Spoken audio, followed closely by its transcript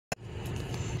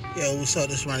Yeah, what's up?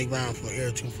 This is Ronnie Brown from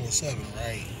air247,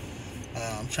 right?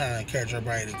 I'm trying to encourage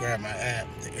everybody to grab my app,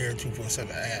 the air247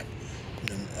 app,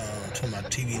 and to my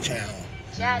TV channel.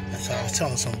 And so I was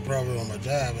telling some brother on my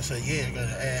job, I said, yeah, I got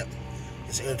an app.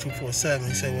 It's air247.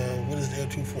 He said, well, what is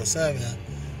air247?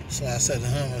 So I said to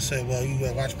him, I said, well, you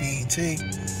watch BET?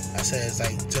 I said, it's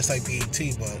like just like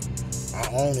BET, but I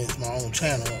own it. It's my own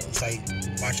channel. It's like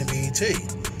watching BET.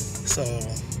 So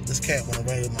this cat went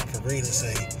away with my parade and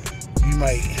say, you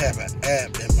might have an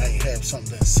app that might have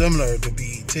something similar to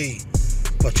BET,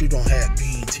 but you don't have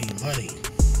BET money.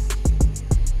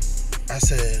 I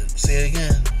said, say it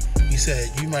again. He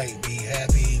said, you might be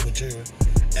happy with your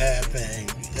app and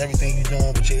everything you're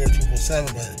doing with your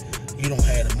air247, but you don't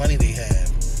have the money they have.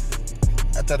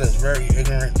 I thought it was very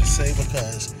ignorant to say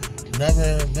because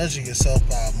never measure yourself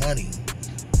by money.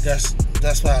 That's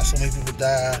why so many people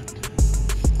die,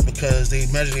 because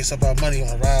they measure themselves by money. They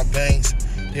want to rob banks,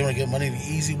 they want to get money the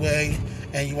easy way,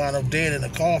 and you wind up dead in a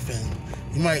coffin.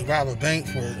 You might rob a bank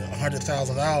for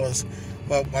 $100,000,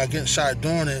 but by getting shot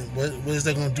doing it, what is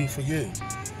that going to do for you?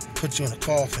 Put you in a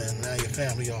coffin, now your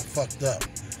family all fucked up.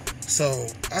 So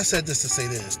I said this to say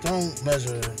this: don't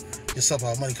measure yourself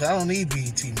by money, because I don't need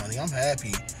BET money. I'm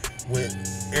happy with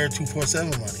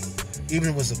air247 money. Even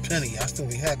if it was a penny, I still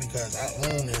be happy because I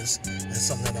own this and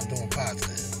something that I'm doing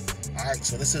positive. Alright,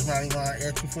 so this is Ronnie Ron,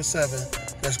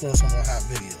 air247. Let's go to some more hot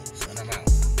videos, and I'm out.